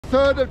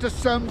3rd of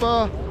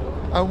December,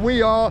 and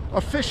we are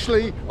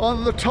officially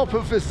on the top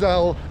of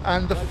Vizel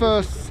and the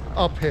first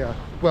up here.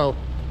 Well,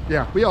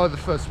 yeah, we are the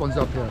first ones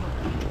up here.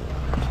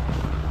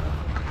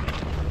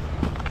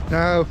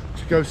 Now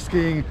to go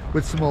skiing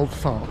with some old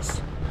farts.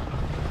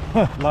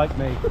 Like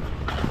me.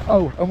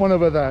 Oh, and one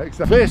over there,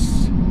 exactly. This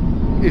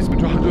is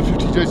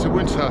 150 Days of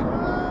Winter.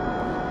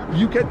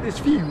 You get this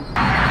view.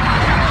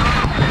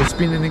 It's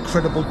been an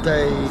incredible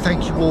day.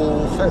 Thank you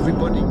all, for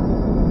everybody.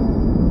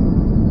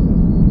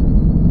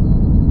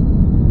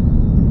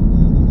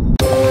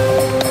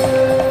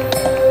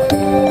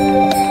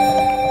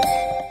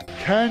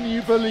 Can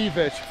you believe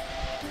it?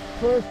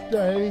 First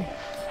day,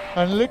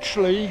 and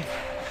literally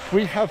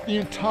we have the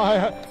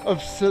entire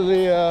of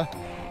Celia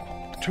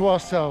to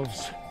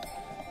ourselves.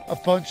 A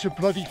bunch of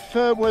bloody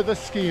fair weather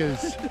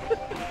skiers.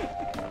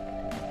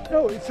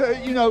 No, it's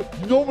you know,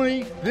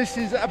 normally this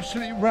is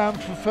absolutely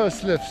rammed for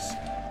first lifts.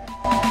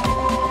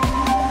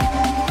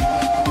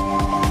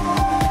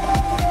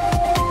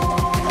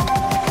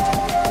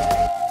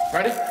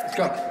 Ready? Let's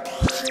go.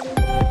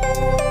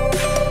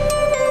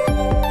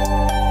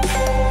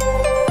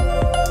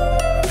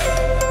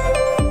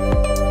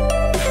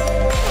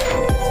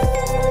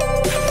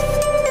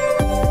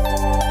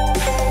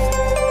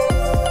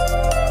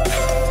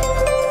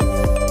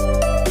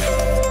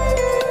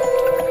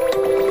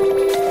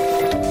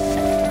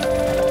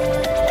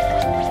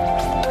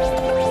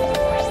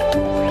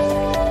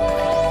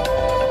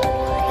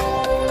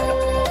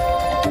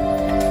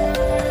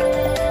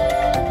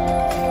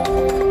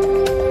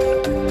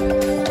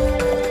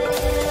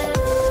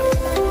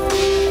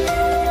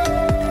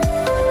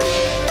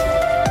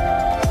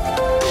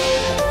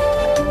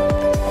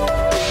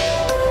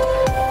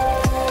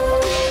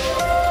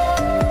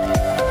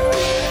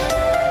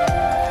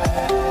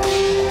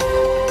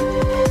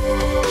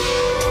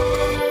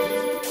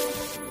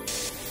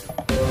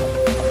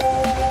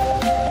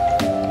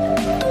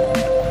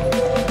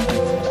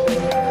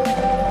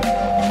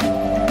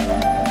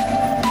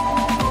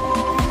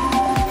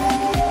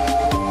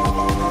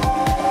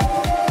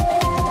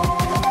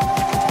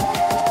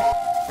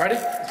 Ready?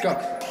 Let's go.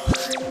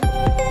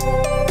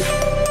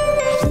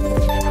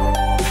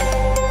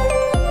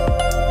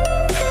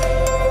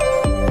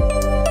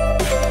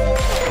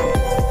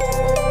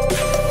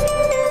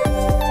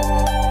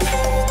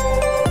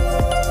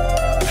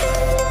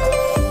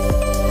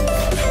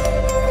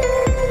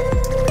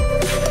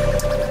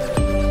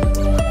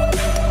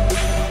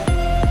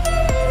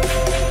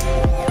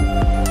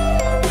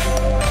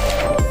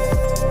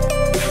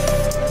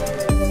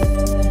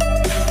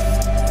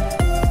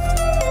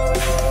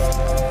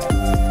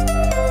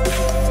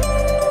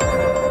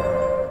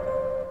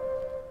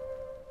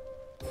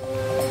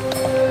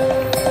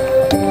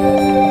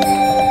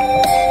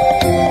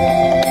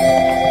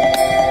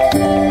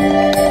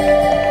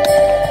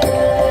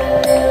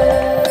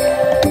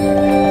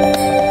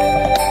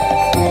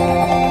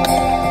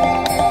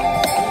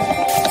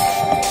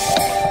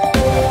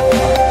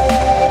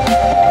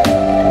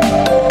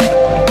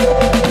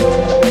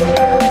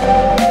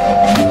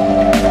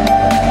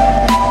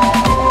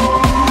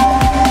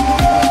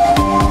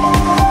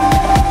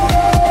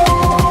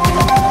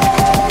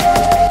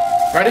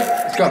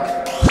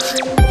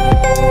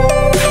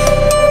 Ready?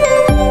 Let's go.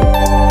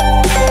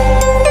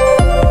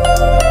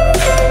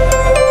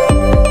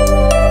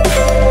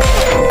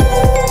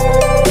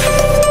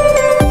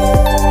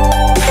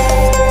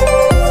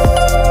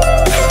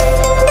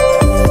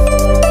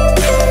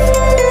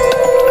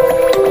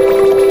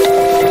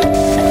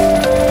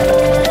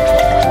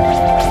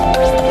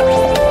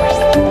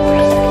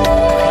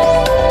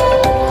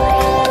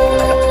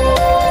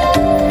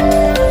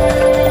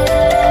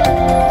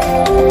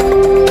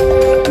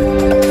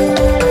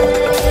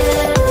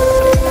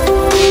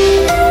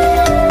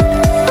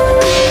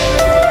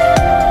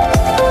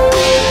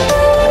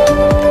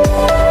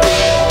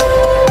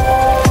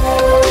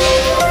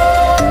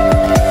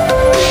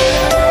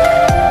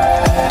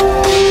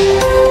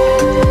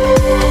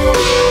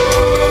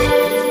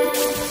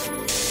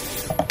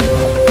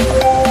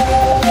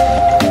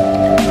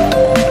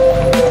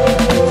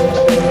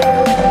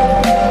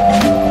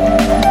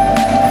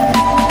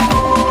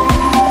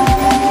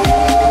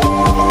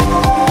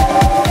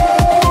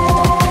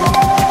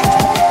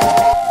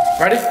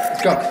 Ready?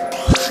 Let's go.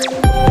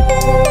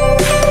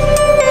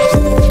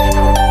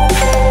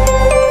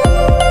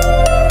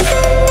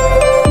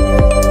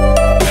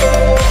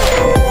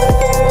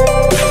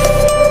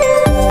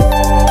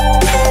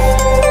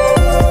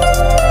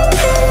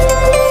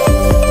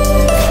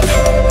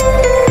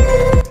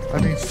 I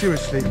mean,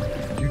 seriously,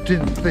 you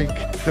didn't think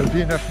there'd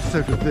be an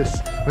episode of this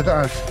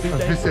without a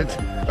visit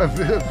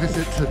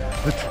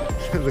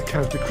to the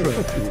Count de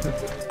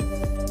Croix.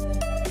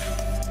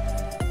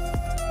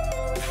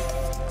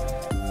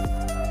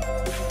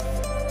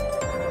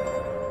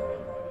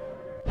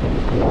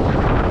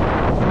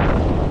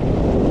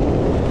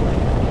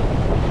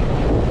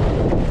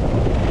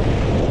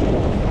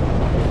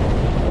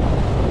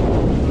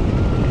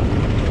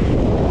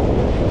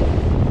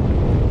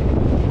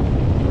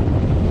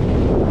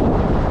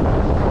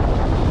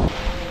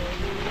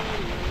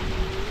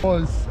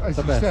 Was, as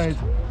The you best. said,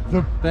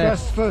 the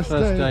best first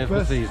day of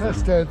the season.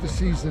 First day of the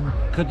season.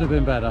 Couldn't have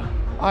been better.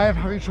 I am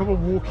having trouble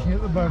walking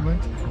at the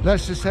moment.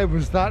 Let's just say it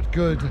was that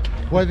good.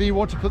 Whether you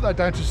want to put that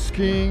down to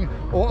skiing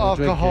or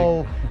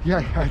alcohol,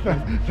 yeah,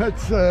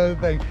 that's the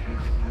thing.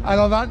 And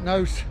on that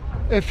note,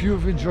 if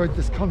you've enjoyed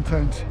this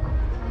content,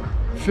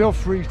 feel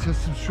free to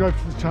subscribe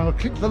to the channel,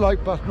 click the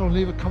like button or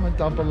leave a comment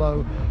down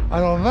below.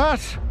 And on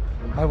that,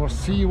 I will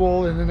see you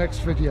all in the next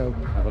video.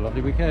 Have a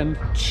lovely weekend.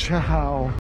 Ciao.